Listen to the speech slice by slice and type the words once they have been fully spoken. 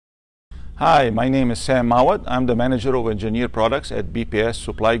Hi, my name is Sam Mawad. I'm the manager of engineered products at BPS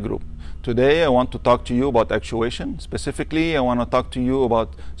Supply Group. Today I want to talk to you about actuation. Specifically, I want to talk to you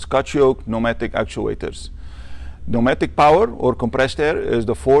about Scotch Yoke pneumatic actuators. Pneumatic power or compressed air is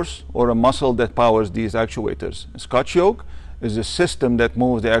the force or a muscle that powers these actuators. Scotch Yoke is the system that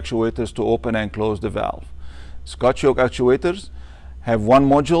moves the actuators to open and close the valve. Scotch Yoke actuators have one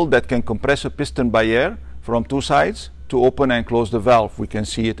module that can compress a piston by air from two sides to open and close the valve. We can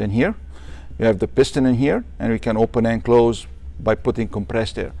see it in here. We have the piston in here, and we can open and close by putting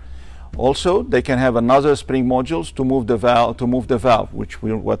compressed air. Also, they can have another spring modules to move the valve,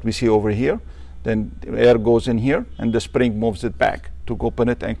 what we see over here. Then air goes in here, and the spring moves it back to open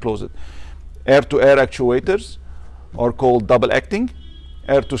it and close it. Air-to-air actuators are called double acting.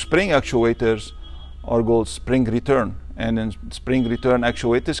 Air-to-spring actuators are called spring return. And then spring return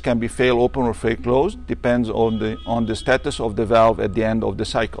actuators can be fail open or fail closed, depends on the status of the valve at the end of the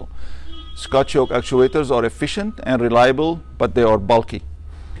cycle. Scotch Yoke actuators are efficient and reliable, but they are bulky.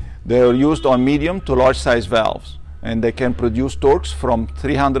 They are used on medium to large size valves, and they can produce torques from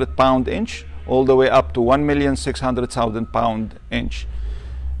 300 pound-inch all the way up to 1,600,000 pound-inch.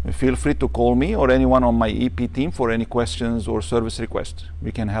 Feel free to call me or anyone on my EP team for any questions or service requests.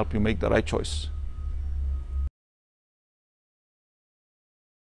 We can help you make the right choice.